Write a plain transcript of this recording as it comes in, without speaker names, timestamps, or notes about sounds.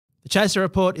The Chaser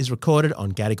Report is recorded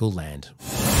on Gadigal land.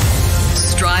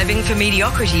 Striving for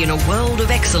mediocrity in a world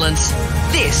of excellence.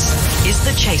 This is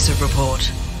the Chaser Report.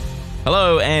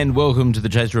 Hello and welcome to the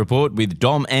Chaser Report with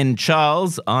Dom and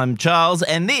Charles. I'm Charles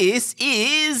and this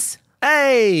is...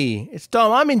 Hey, it's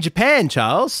Dom. I'm in Japan,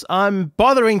 Charles. I'm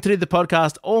bothering to do the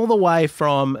podcast all the way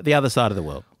from the other side of the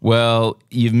world. Well,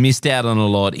 you've missed out on a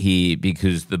lot here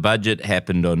because the budget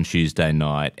happened on Tuesday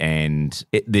night and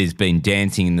there's been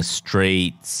dancing in the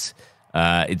streets.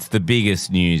 It's the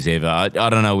biggest news ever. I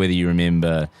don't know whether you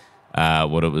remember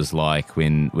what it was like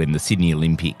when the Sydney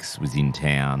Olympics was in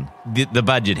town. The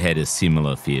budget had a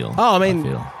similar feel. Oh, I mean,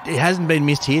 it hasn't been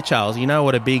missed here, Charles. You know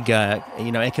what a big,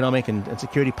 economic and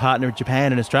security partner of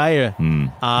Japan and Australia.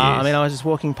 Yes. I mean, I was just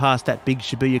walking past that big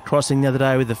Shibuya crossing the other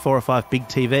day with the 4 or 5 big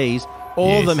TVs.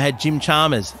 All of them had Jim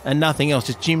Chalmers and nothing else,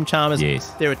 just Jim Chalmers. Yes.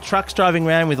 There were trucks driving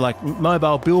around with like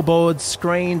mobile billboards,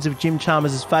 screens of Jim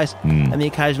Chalmers' face and the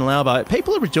occasional Albo.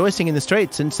 People are rejoicing in the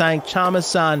streets and saying, Chalmers'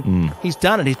 son, he's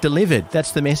done it, he's delivered.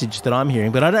 That's the message that I'm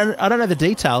hearing. But I don't know the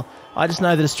detail. I just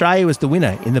know that Australia was the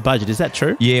winner in the budget. Is that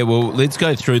true? Yeah, well, let's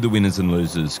go through the winners and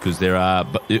losers because there are,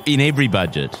 in every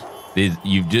budget,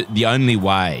 the only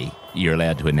way you're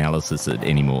allowed to analysis it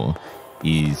anymore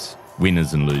is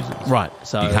winners and losers. Right.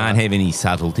 So you can't have any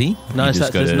subtlety. No, so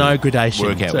there's no gradation.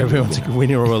 Work out so everyone's a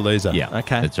winner or a loser. Yeah,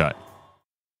 okay. That's right.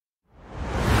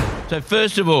 So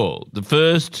first of all, the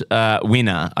first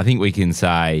winner, I think we can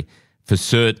say for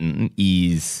certain,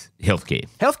 is healthcare.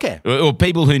 Healthcare. Or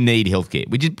people who need healthcare,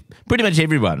 which is pretty much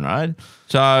everyone, right?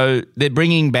 So they're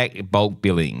bringing back bulk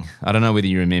billing. I don't know whether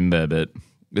you remember, but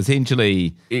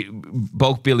essentially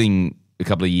bulk billing a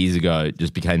couple of years ago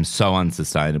just became so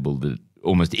unsustainable that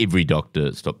almost every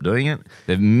doctor stopped doing it.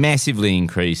 They've massively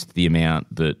increased the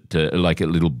amount that, like a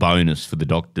little bonus for the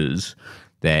doctors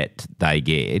that they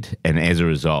get, and as a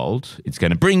result, it's going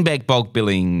to bring back bulk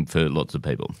billing for lots of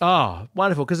people. Oh,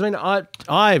 wonderful! Because I mean,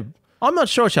 I'm not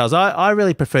sure, Charles. I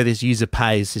really prefer this user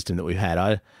pays system that we've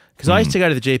had. Because I used to go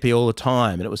to the GP all the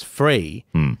time, and it was free.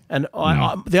 And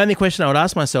the only question I would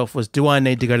ask myself was, do I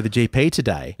need to go to the GP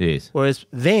today? Yes. Whereas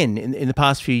then, in the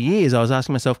past few years, I was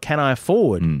asking myself, can I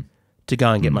afford to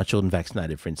go and get my children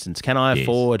vaccinated, for instance? Can I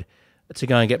afford to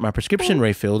go and get my prescription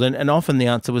refilled? And often the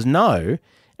answer was no.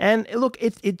 And look,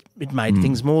 it made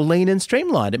things more lean and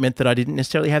streamlined. It meant that I didn't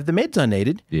necessarily have the meds I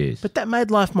needed. Yes. But that made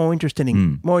life more interesting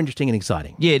and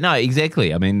exciting. Yeah, no,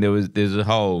 exactly. I mean, there's a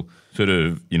whole sort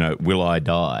of, will I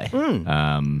die?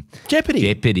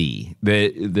 Jeopardy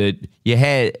that you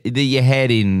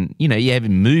had in, you have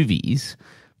in movies,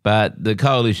 but the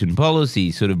coalition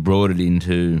policy sort of brought it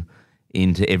into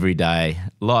everyday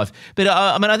life. But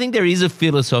I mean, I think there is a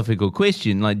philosophical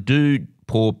question, like, do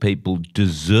poor people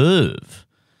deserve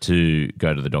to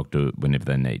go to the doctor whenever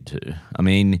they need to? I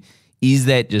mean, is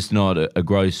that just not a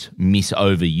gross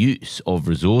misoveruse of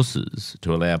resources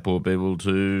to allow poor people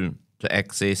to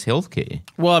access healthcare?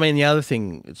 Well, I mean, the other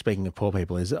thing, speaking of poor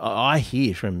people, is I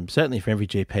hear certainly from every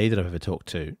GP that I've ever talked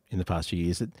to in the past few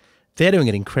years that they're doing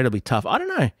it incredibly tough. I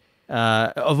don't know.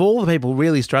 Of all the people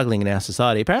really struggling in our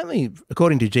society, apparently,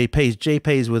 according to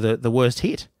GPs were the worst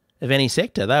hit of any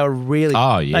sector. They were really,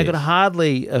 they could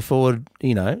hardly afford,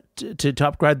 to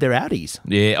upgrade their Audis.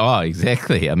 Yeah,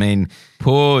 exactly. I mean,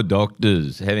 poor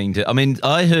doctors having to,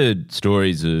 I heard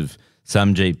stories of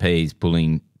some GPs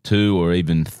pulling 2 or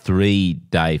even 3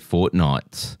 day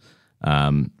fortnights,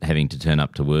 having to turn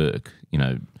up to work,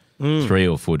 3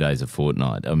 or 4 days a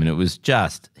fortnight. I mean, it was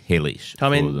just hellish for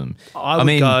them.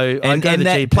 I'd go to the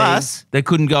GP. Plus, they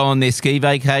couldn't go on their ski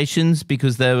vacations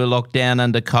because they were locked down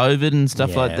under COVID and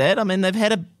stuff like that. I mean, they've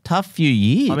had a tough few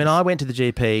years. I mean, I went to the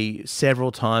GP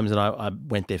several times and I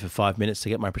went there for 5 minutes to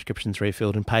get my prescriptions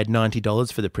refilled and paid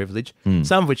 $90 for the privilege,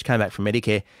 some of which came back from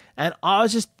Medicare. And I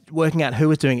was just working out who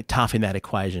was doing it tough in that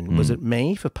equation. Was it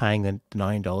me for paying the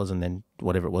 $90 and then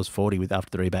whatever it was, $40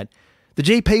 after the rebate? The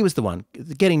GP was the one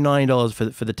getting $90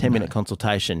 for the 10-minute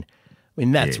consultation. I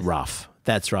mean, that's rough.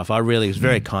 That's rough. It was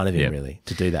very kind of him, really,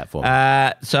 to do that for me.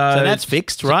 So that's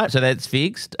fixed, right? So that's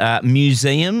fixed.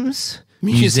 Museums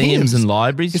and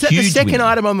libraries. Is that the second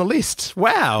item on the list?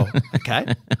 Wow. Okay.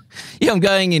 Yeah, I'm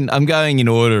going in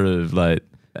order of like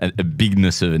a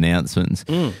bigness of announcements.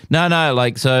 No,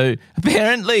 like, so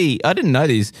apparently, I didn't know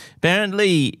this.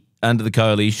 Apparently, under the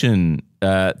coalition,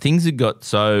 things had got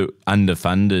so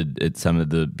underfunded at some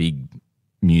of the big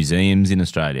museums in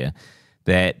Australia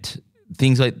that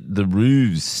things like the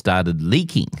roofs started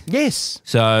leaking. Yes.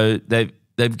 So they've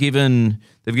given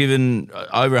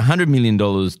over $100 million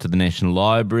to the National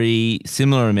Library,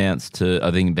 similar amounts to,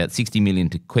 I think, about $60 million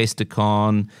to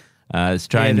Questacon.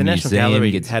 Australian the Museum National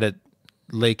Gallery had it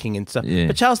leaking and stuff. Yeah.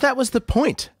 But Charles, that was the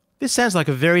point. This sounds like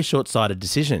a very short-sighted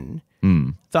decision.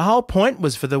 The whole point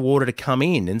was for the water to come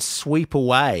in and sweep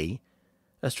away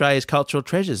Australia's cultural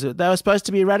treasures. They were supposed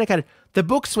to be eradicated. The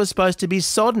books were supposed to be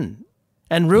sodden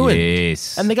and ruined.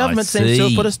 Yes, and the government seems to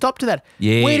have put a stop to that.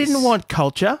 Yes. We didn't want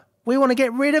culture. We want to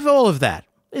get rid of all of that.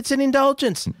 It's an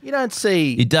indulgence. You don't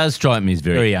see... It does strike me as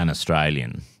very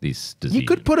un-Australian, this decision. You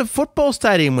could put a football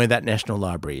stadium where that National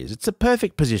Library is. It's a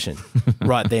perfect position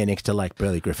right there next to Lake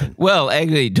Burley Griffin. Well,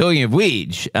 actually, talking of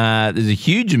which, there's a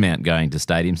huge amount going to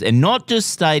stadiums, and not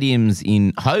just stadiums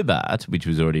in Hobart, which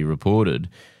was already reported,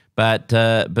 but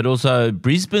also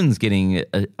Brisbane's getting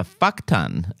a fuck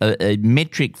ton, a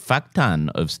metric fuck ton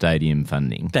of stadium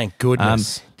funding. Thank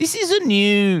goodness. This is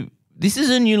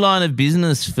a new line of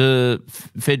business for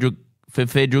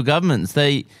federal governments.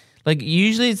 They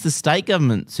usually it's the state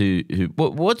governments who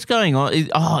what's going on?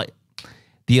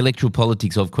 The electoral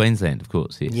politics of Queensland, of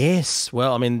course. Yeah. Yes.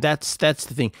 Well, I mean that's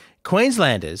the thing.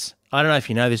 Queenslanders, I don't know if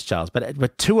you know this, Charles,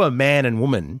 but to a man and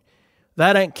woman,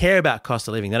 they don't care about cost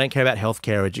of living. They don't care about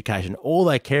healthcare or education. All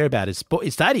they care about is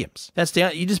stadiums. That's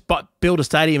you just build a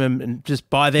stadium and just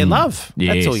buy their love.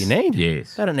 Yes. That's all you need.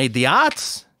 Yes. They don't need the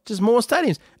arts. Just more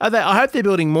stadiums. I hope they're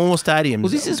building more stadiums.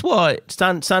 Well, this is why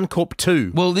Suncorp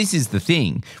 2. Well, this is the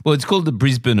thing. Well, it's called the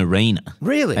Brisbane Arena.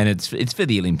 Really? And it's for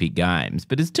the Olympic Games,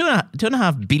 but it's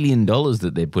 $2.5 billion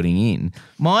that they're putting in.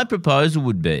 My proposal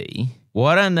would be,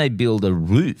 why don't they build a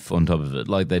roof on top of it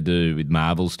like they do with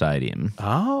Marvel Stadium?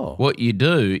 Oh. What you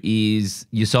do is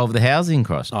you solve the housing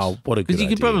crisis. Oh, what a good idea. Because you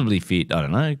could probably fit, I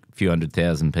don't know, a few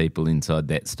 100,000 people inside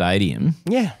that stadium.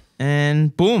 Yeah.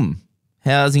 And boom.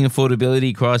 Housing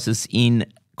affordability crisis in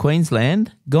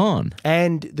Queensland, gone.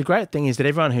 And the great thing is that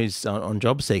everyone who's on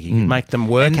job seeking can make them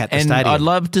work at the and stadium. I'd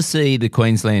love to see the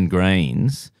Queensland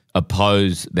Greens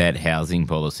oppose that housing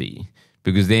policy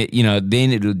because then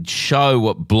it would show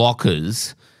what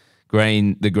blockers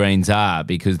the Greens are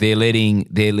because they're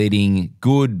letting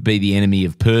good be the enemy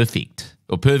of perfect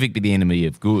or perfect be the enemy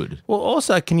of good. Well,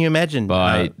 also, can you imagine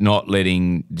by not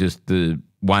letting just the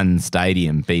one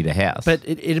stadium be the house? But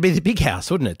it'd be the big house,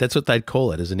 wouldn't it? That's what they'd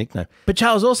call it as a nickname. But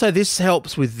Charles, also this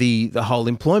helps with the whole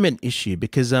employment issue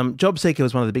because job seeker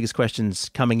was one of the biggest questions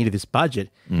coming into this budget.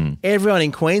 Everyone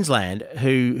in Queensland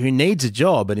who needs a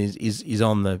job and is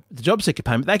on the job seeker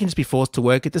payment, they can just be forced to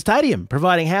work at the stadium,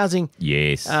 providing housing.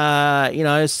 Yes.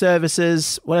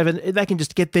 Services, whatever. They can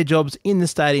just get their jobs in the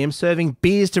stadium serving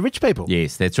beers to rich people.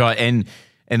 Yes, that's right.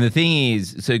 And the thing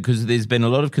is, so because there's been a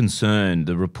lot of concern,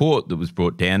 the report that was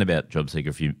brought down about JobSeeker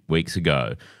a few weeks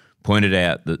ago pointed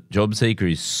out that JobSeeker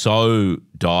is so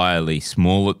direly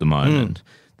small at the moment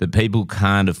that people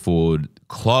can't afford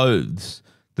clothes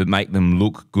that make them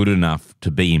look good enough to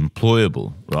be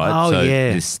employable, right? Oh, so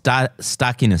yeah. they're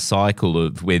stuck in a cycle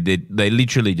of where they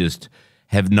literally just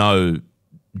have no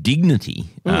dignity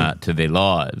to their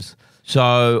lives.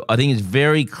 So I think it's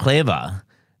very clever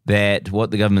that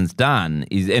what the government's done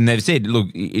is, and they've said, look,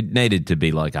 it needed to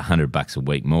be like $100 a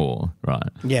week more, right?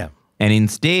 Yeah. And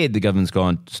instead, the government's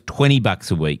gone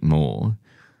 $20 a week more.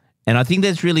 And I think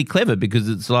that's really clever because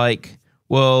it's like,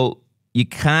 well, you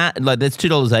can't, like that's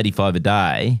 $2.85 a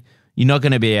day. You're not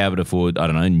going to be able to afford, I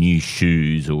don't know, new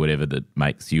shoes or whatever that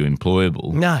makes you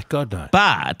employable. No, God, no.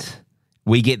 But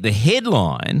we get the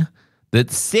headline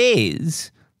that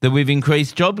says that we've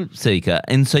increased job seeker,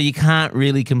 and so you can't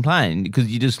really complain because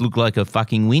you just look like a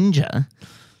fucking whinger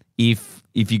if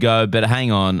you go, but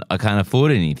hang on, I can't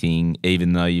afford anything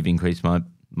even though you've increased my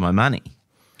money.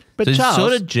 But so Charles, it's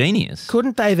sort of genius.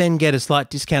 Couldn't they then get a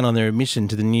slight discount on their admission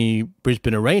to the new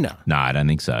Brisbane Arena? No, I don't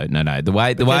think so. No.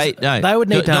 They would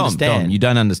need to understand. Dom, you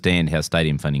don't understand how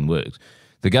stadium funding works.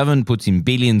 The government puts in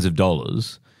billions of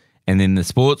dollars and then the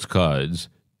sports codes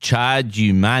charge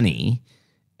you money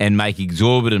and make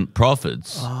exorbitant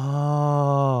profits.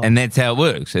 Oh. And that's how it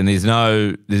works. And there's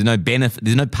no benefit,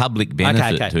 there's no public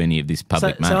benefit to any of this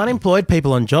public money. So unemployed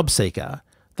people on JobSeeker,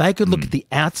 they could look at the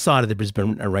outside of the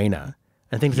Brisbane Arena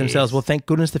and think to themselves, well, thank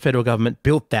goodness the federal government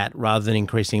built that rather than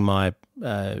increasing my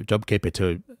job seeker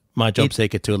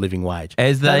to a living wage.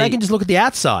 They can just look at the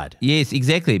outside. Yes,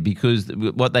 exactly, because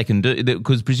what they can do,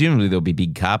 because presumably there'll be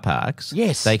big car parks.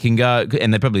 Yes. They can go,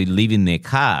 and they probably live in their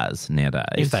cars nowadays.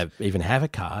 If they even have a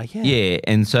car, yeah. Yeah,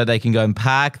 and so they can go and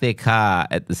park their car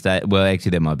at the stadium. Well,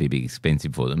 actually, that might be a bit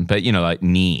expensive for them, but, like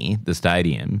near the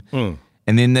stadium.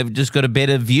 And then they've just got a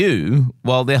better view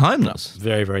while they're homeless.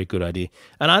 Very, very good idea.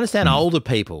 And I understand older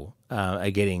people are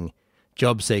getting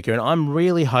job seeker, and I'm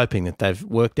really hoping that they've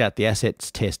worked out the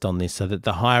assets test on this so that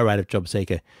the higher rate of job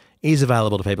seeker is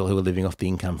available to people who are living off the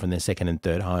income from their second and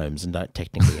third homes and don't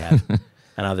technically have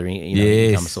another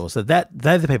income source. So they're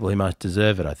the people who most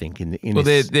deserve it, I think.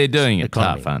 They're doing it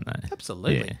economy. tough, aren't they?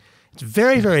 Absolutely. Yeah. It's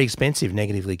very, very expensive,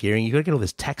 negatively gearing. You've got to get all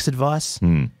this tax advice.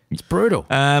 It's brutal.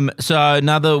 So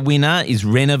another winner is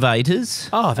renovators.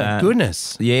 Oh, thank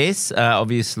goodness. Yes,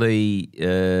 obviously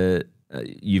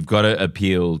you've got to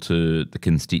appeal to the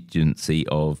constituency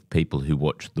of people who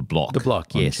watch The Block. The Block,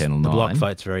 on yes. Channel 9. The Block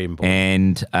vote's very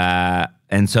important.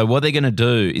 And so what they're going to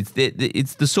do,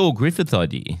 it's the Saul Griffith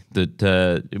idea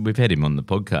that we've had him on the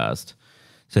podcast.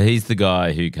 So he's the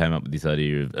guy who came up with this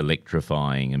idea of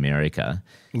electrifying America.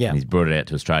 Yeah. And he's brought it out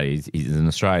to Australia. He's an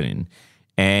Australian.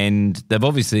 And they've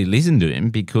obviously listened to him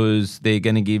because they're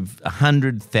going to give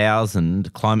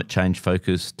 100,000 climate change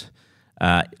focused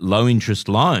low interest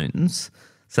loans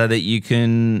so that you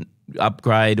can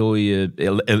upgrade all your,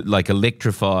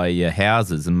 electrify your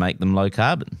houses and make them low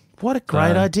carbon. What a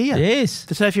great idea. Yes.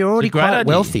 So if you're already quite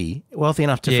wealthy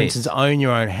enough to, for Yes. instance, own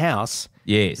your own house,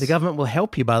 Yes. the government will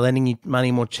help you by lending you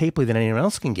money more cheaply than anyone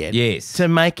else can get. Yes. To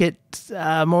make it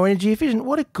more energy efficient.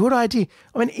 What a good idea.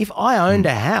 I mean, if I owned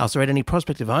a house or had any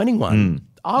prospect of owning one,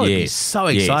 I would be so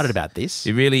excited about this.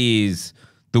 It really is.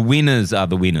 The winners are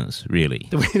the winners, really.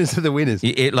 The winners are the winners.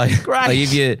 Great.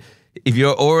 Great. If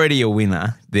you're already a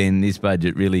winner, then this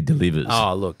budget really delivers.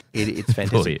 Oh, look, it's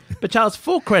fantastic. But Charles,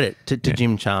 full credit to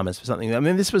Jim Chalmers for something. I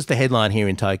mean, this was the headline here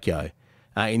in Tokyo,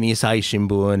 in the Asahi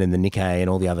Shimbun and the Nikkei and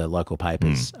all the other local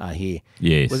papers here.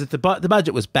 Yes. Was that the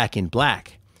budget was back in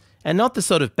black, and not the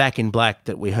sort of back in black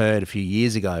that we heard a few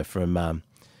years ago from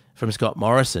Scott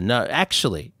Morrison. No,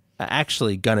 actually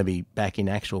going to be back in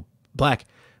actual black,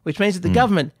 which means that the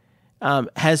government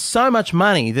has so much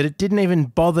money that it didn't even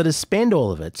bother to spend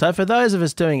all of it. So for those of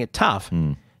us doing it tough,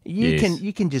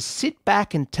 you can just sit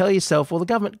back and tell yourself, well, the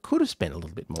government could have spent a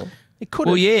little bit more. It could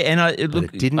have. Well, yeah, and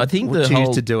It didn't I think choose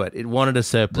to do it. It wanted a the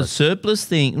surplus. surplus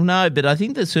thing. No, but I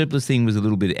think the surplus thing was a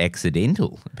little bit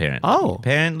accidental. Apparently,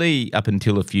 apparently, up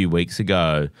until a few weeks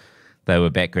ago, they were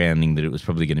backgrounding that it was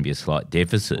probably going to be a slight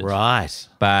deficit. Right.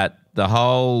 But the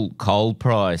whole coal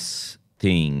price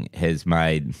thing has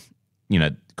made,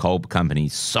 coal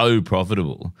companies so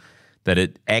profitable that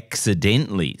it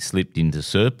accidentally slipped into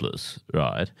surplus,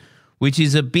 right? Which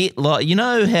is a bit like,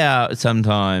 how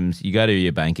sometimes you go to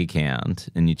your bank account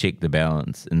and you check the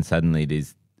balance and suddenly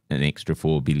there's an extra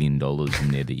 $4 billion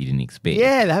in there that you didn't expect.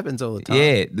 Yeah, that happens all the time.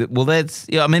 Yeah, well, that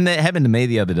happened to me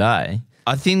the other day.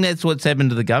 I think that's what's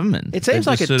happened to the government. It seems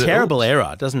like a terrible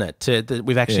error, doesn't it? That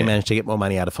we've actually managed to get more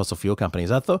money out of fossil fuel companies.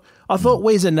 I thought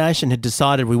we as a nation had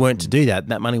decided we weren't to do that.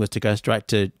 That money was to go straight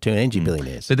to energy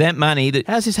billionaires. But that money,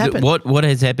 how's this happened? What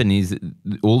has happened is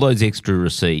all those extra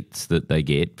receipts that they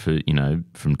get for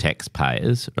from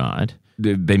taxpayers, right?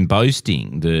 They've been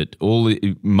boasting that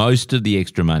most of the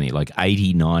extra money, like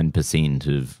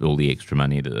 89% of all the extra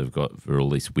money that they've got for all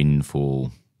this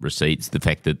windfall receipts, the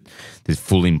fact that there's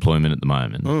full employment at the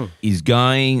moment, is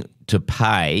going to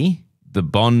pay the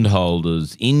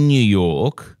bondholders in New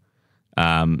York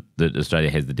that Australia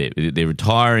has the debt. They're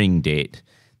retiring debt.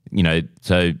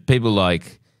 So people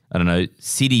like, I don't know,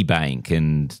 Citibank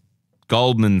and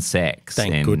Goldman Sachs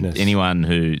Thank goodness. Anyone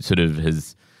who sort of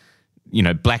has,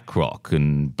 BlackRock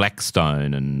and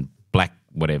Blackstone and Black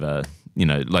whatever,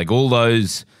 like all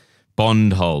those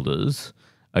bondholders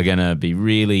are going to be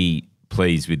really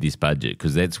pleased with this budget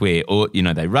because that's where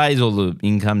they raise all the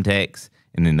income tax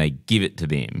and then they give it to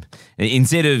them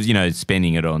instead of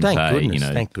spending it on Thank goodness,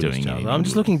 doing Charles. it. I'm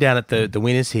just looking down at the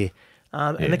winners here,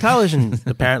 and the coalition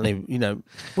apparently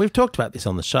we've talked about this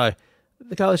on the show.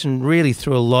 The coalition really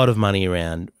threw a lot of money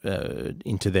around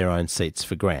into their own seats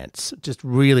for grants, just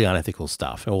really unethical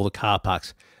stuff. All the car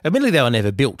parks, admittedly, they were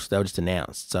never built; they were just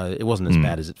announced, so it wasn't as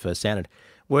bad as it first sounded.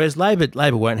 Whereas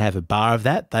Labor won't have a bar of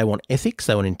that. They want ethics.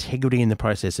 They want integrity in the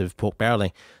process of pork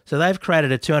barrelling. So they've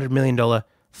created a $200 million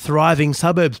Thriving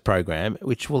Suburbs program,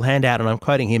 which will hand out, and I'm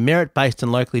quoting here, merit-based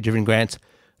and locally driven grants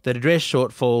that address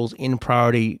shortfalls in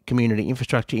priority community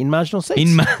infrastructure in marginal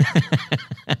seats.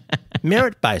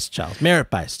 Merit-based, Charles.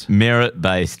 Merit-based.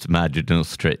 Merit-based marginal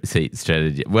seat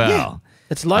strategy. Well, yeah,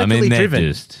 it's locally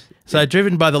driven. So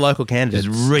driven by the local candidates.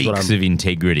 Just reeks of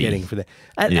integrity. Getting for that.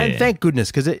 And thank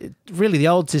goodness, because really the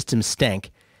old system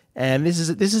stank. And this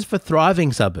is for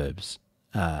thriving suburbs,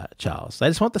 Charles. They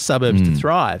just want the suburbs to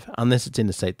thrive, unless it's in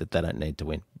a seat that they don't need to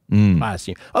win. I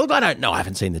assume. Oh, look, I don't know. I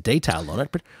haven't seen the detail on it,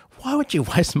 but why would you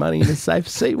waste money in a safe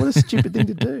seat? What a stupid thing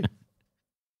to do.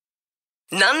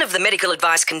 None of the medical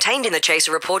advice contained in the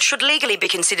Chaser report should legally be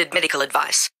considered medical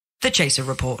advice. The Chaser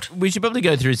report. We should probably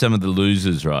go through some of the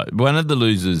losers, right? One of the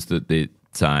losers that they're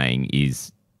saying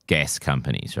is gas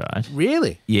companies, right?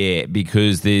 Really? Yeah,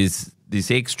 because there's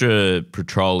this extra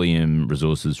petroleum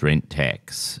resources rent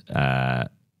tax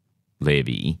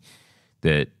levy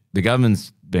that the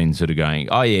government's been sort of going,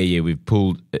 oh, yeah, we've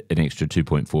pulled an extra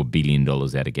 $2.4 billion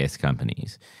out of gas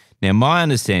companies. Now, my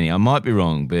understanding, I might be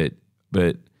wrong, but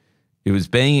it was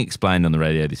being explained on the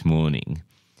radio this morning,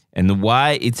 and the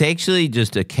way it's actually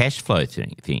just a cash flow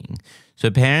thing. So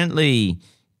apparently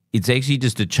it's actually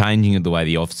just a changing of the way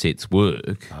the offsets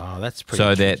work. Oh, that's pretty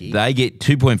So tricky. that they get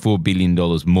 $2.4 billion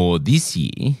more this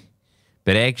year,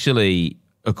 but actually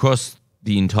across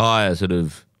the entire sort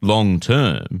of long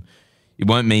term, it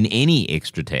won't mean any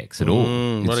extra tax at all.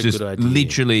 what It's a just good idea.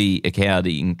 literally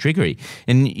accounting trickery.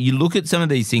 And you look at some of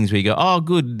these things where you go, oh,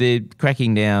 good, they're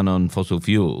cracking down on fossil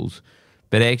fuels.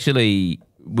 But actually,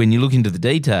 when you look into the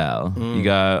detail, you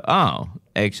go, oh,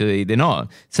 actually, they're not.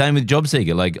 Same with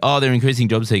JobSeeker. Like, oh, they're increasing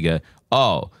JobSeeker.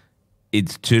 Oh,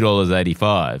 it's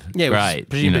 $2.85. Yeah, great. which is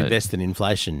presumably less than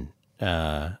inflation,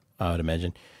 I would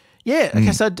imagine. Yeah,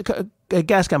 okay, so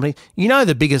gas company, you know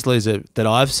the biggest loser that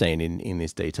I've seen in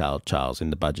this detail, Charles,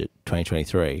 in the budget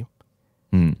 2023,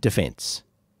 defence.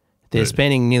 They're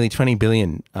spending nearly $20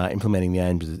 billion implementing the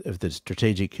aims of the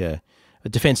strategic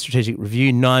defence strategic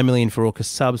review, $9 million for AUKUS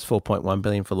subs, $4.1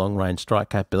 billion for long-range strike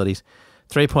capabilities,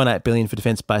 $3.8 billion for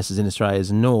defence bases in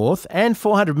Australia's north, and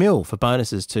 $400 million for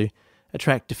bonuses to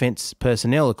attract defence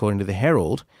personnel, according to the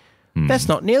Herald. That's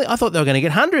not nearly. I thought they were going to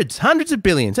get hundreds of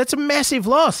billions. That's a massive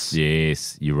loss.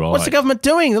 Yes, you're right. What's the government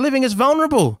doing? They're leaving us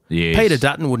vulnerable. Yes. Peter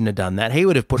Dutton wouldn't have done that. He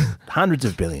would have put hundreds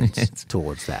of billions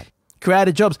towards that.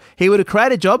 Created jobs. He would have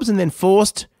created jobs and then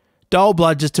forced dole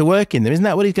bludgers to work in them. Isn't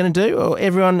that what he's going to do? Or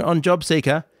everyone on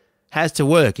JobSeeker has to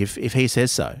work if he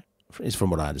says so, is from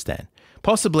what I understand.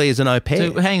 Possibly as an au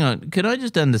pair. So hang on, can I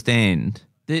just understand?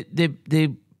 They're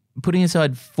putting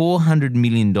aside $400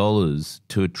 million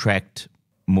to attract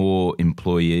more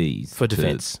employees For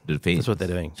defence. That's what they're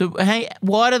doing. So hey,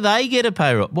 why do they get a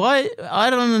pay rise? Why? I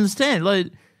don't understand. Like,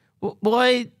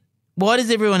 why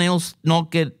does everyone else not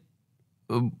get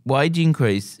a wage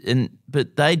increase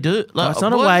but they do? Like, It's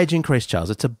not a wage increase, Charles.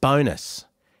 It's a bonus.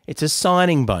 It's a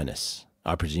signing bonus,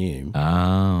 I presume.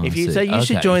 Oh, If you I so, see. you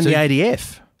should Okay. join So- the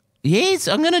ADF. Yes,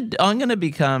 I'm gonna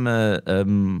become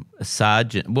a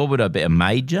sergeant. What would I be? A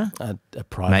major? A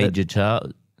private. Major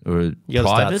child or a You gotta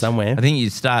start private? somewhere. I think you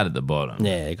start at the bottom.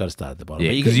 Yeah, you got to start at the bottom. Yeah,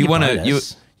 But because get you your want to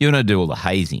bonus. you want to do all the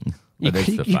hazing. You That's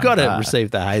the fun got to part. receive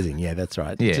the hazing. Yeah, that's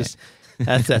right. Yeah. Just,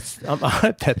 that's. I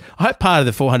hope part of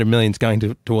the $400 million is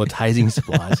going towards hazing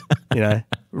supplies.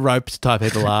 Ropes to tie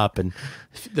people up and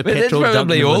the But that's petrol dumped in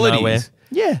probably the middle all of it nowhere. is.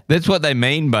 Yeah. That's what they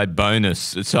mean by bonus,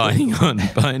 signing on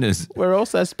bonus. We're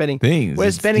also spending Things. We're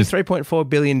It's spending just- $3.4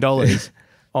 billion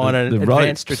on an the advanced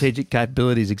ropes. strategic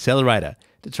capabilities accelerator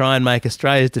to try and make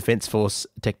Australia's Defence Force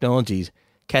technologies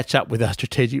catch up with our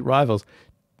strategic rivals.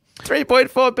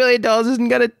 $3.4 billion isn't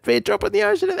going to be a drop in the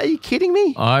ocean. Are you kidding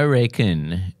me? I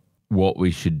reckon what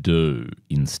we should do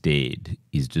instead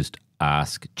is just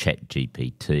ask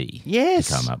ChatGPT Yes.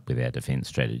 to come up with our defence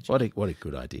strategy. What a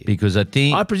good idea. Because I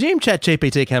think I presume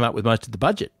ChatGPT came up with most of the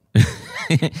budget.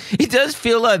 it does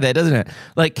feel like that, doesn't it?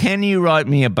 Like, can you write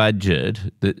me a budget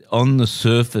that on the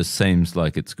surface seems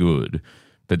like it's good,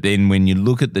 but then when you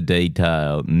look at the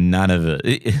detail, none of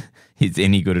it is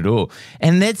any good at all?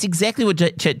 And that's exactly what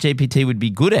ChatGPT would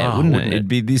be good at, wouldn't it? It'd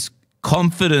be this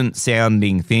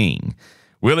confident-sounding thing.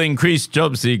 We'll increase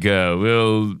job seeker.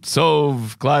 We'll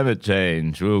solve climate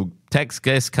change. We'll tax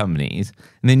gas companies.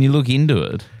 And then you look into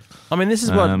it. I mean, this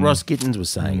is what Ross Gittins was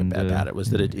saying about it, was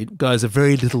that it goes a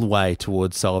very little way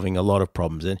towards solving a lot of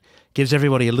problems and gives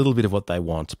everybody a little bit of what they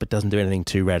want, but doesn't do anything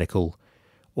too radical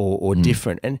or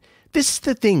different. And this is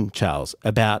the thing, Charles,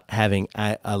 about having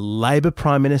a Labor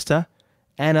Prime Minister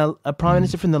and a Prime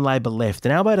Minister from the Labor left.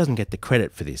 And Albo doesn't get the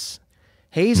credit for this.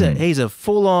 He's a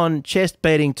full-on,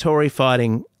 chest-beating,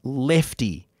 Tory-fighting,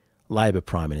 lefty Labor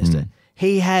Prime Minister.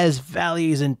 He has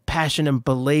values and passion and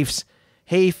beliefs.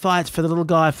 He fights for the little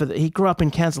guy. He grew up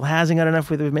in council housing. I don't know if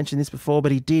we've mentioned this before,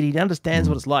 but he did. He understands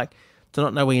what it's like to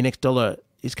not know where your next dollar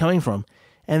is coming from.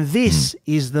 And this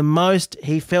is the most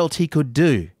he felt he could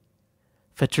do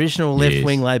for traditional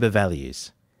left-wing Labor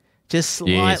values. Just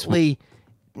slightly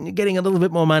getting a little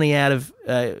bit more money out of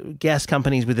gas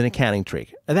companies with an accounting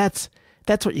trick. That's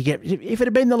what you get. If it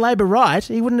had been the Labor right,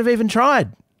 he wouldn't have even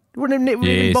tried. He wouldn't have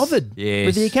even bothered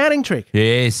with the accounting trick.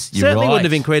 Yes, you're Certainly right.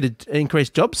 wouldn't have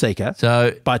increased job seeker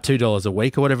by $2 a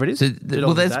week or whatever it is.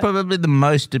 Well, that's probably the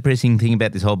most depressing thing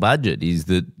about this whole budget is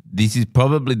that this is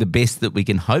probably the best that we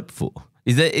can hope for.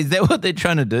 Is that what they're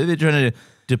trying to do? They're trying to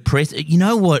depress. You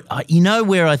know what? You know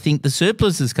where I think the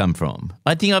surpluses come from?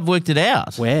 I think I've worked it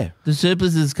out. Where? The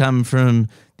surpluses come from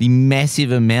the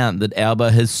massive amount that Albo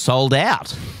has sold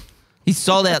out. He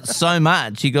sold out so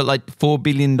much, he got like $4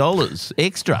 billion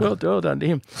extra. Well done to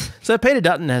him. So Peter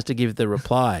Dutton has to give the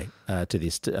reply to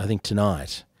this, I think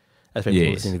tonight, as people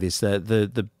Yes. listening to this,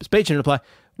 the speech in reply,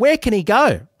 where can he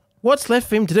go? What's left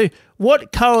for him to do?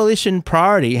 What coalition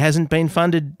priority hasn't been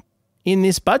funded in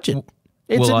this budget?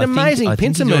 It's an amazing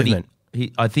pincer movement.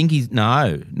 I think he's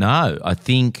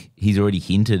already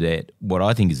hinted at what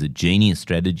I think is a genius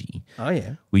strategy. Oh,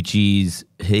 yeah. Which is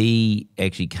he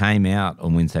actually came out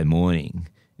on Wednesday morning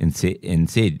and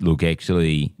said, look,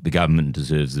 actually the government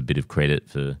deserves a bit of credit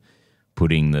for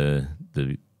putting the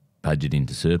budget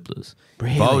into surplus.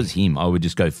 Really? If I was him, I would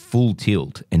just go full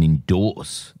tilt and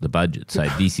endorse the budget, say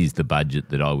this is the budget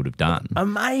that I would have done.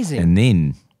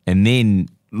 Amazing. And then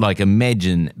like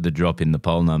imagine the drop in the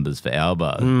poll numbers for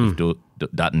Albo if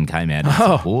Dutton came out in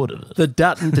support of it. The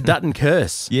Dutton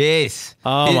curse. Yes.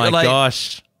 Oh, my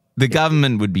gosh. The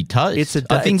government would be toast.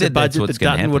 I think that's budget what's that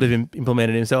Dutton happen. would have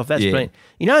implemented himself. That's brilliant.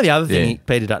 You know, the other thing Yeah.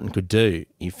 Peter Dutton could do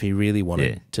if he really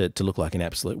wanted to look like an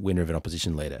absolute winner of an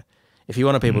opposition leader, if he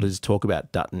wanted people to just talk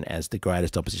about Dutton as the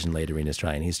greatest opposition leader in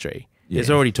Australian history, there's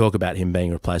already talk about him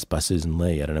being replaced by Susan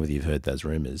Lee. I don't know whether you've heard those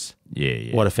rumours.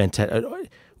 Yeah. What a fantastic...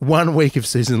 1 week of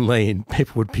Susan Lee and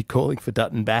people would be calling for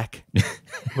Dutton back,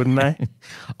 wouldn't they?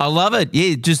 I love it.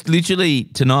 Yeah, just literally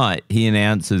tonight he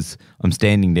announces, I'm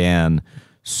standing down,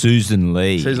 Susan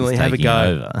Lee is have a taking go.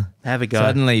 over. Have a go.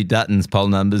 Suddenly Dutton's poll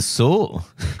numbers soar.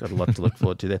 Got a lot to look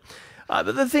forward to there.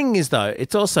 But the thing is, though,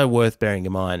 it's also worth bearing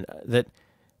in mind that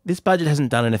this budget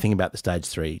hasn't done anything about the stage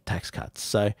 3 tax cuts.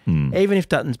 So even if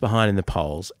Dutton's behind in the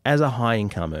polls, as a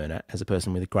high-income earner, as a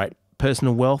person with a great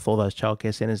personal wealth, all those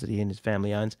childcare centres that he and his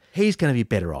family owns, he's going to be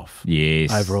better off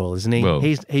overall, isn't he? Well,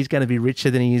 he's going to be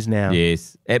richer than he is now.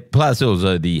 Yes. Plus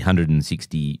also the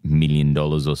 $160 million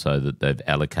or so that they've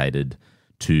allocated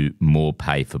to more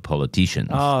pay for politicians.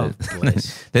 Oh,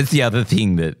 bless. That's the other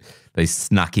thing that they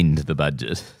snuck into the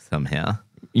budget somehow.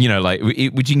 You know, like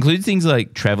which includes things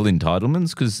like travel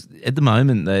entitlements, because at the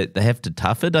moment they have to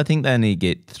tough it. I think they only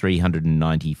get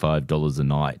 $395 a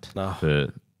night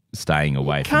for staying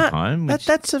away from home. Which,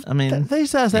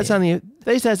 these days that's only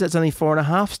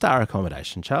 4.5-star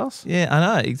accommodation, Charles. Yeah, I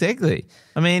know, exactly.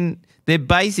 I mean, they're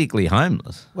basically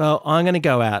homeless. Well, I'm going to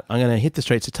go out. I'm going to hit the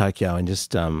streets of Tokyo and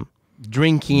just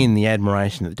drink in the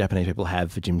admiration that the Japanese people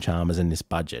have for Jim Chalmers and this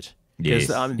budget. Because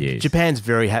Japan's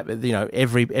very happy. You know,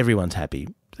 everyone's happy.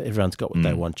 Everyone's got what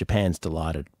they want. Japan's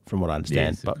delighted, from what I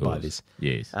understand, by this.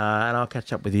 Yes. And I'll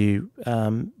catch up with you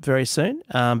very soon.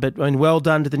 But I mean, well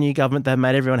done to the new government. They've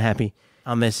made everyone happy,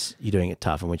 unless you're doing it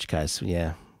tough, in which case,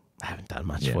 they haven't done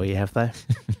much for you, have they?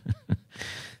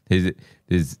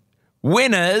 There's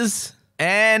winners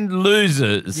and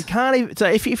losers. You can't even. So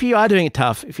if you are doing it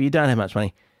tough, if you don't have much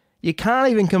money, you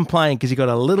can't even complain because you got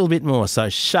a little bit more. So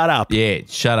shut up. Yeah,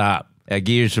 shut up. Our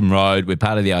gear's from Road. We're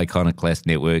part of the Iconoclast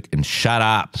Network. And shut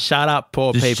up. Shut up,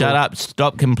 poor people. Shut up.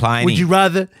 Stop complaining. Would you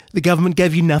rather the government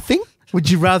gave you nothing? Would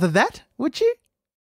you rather that? Would you?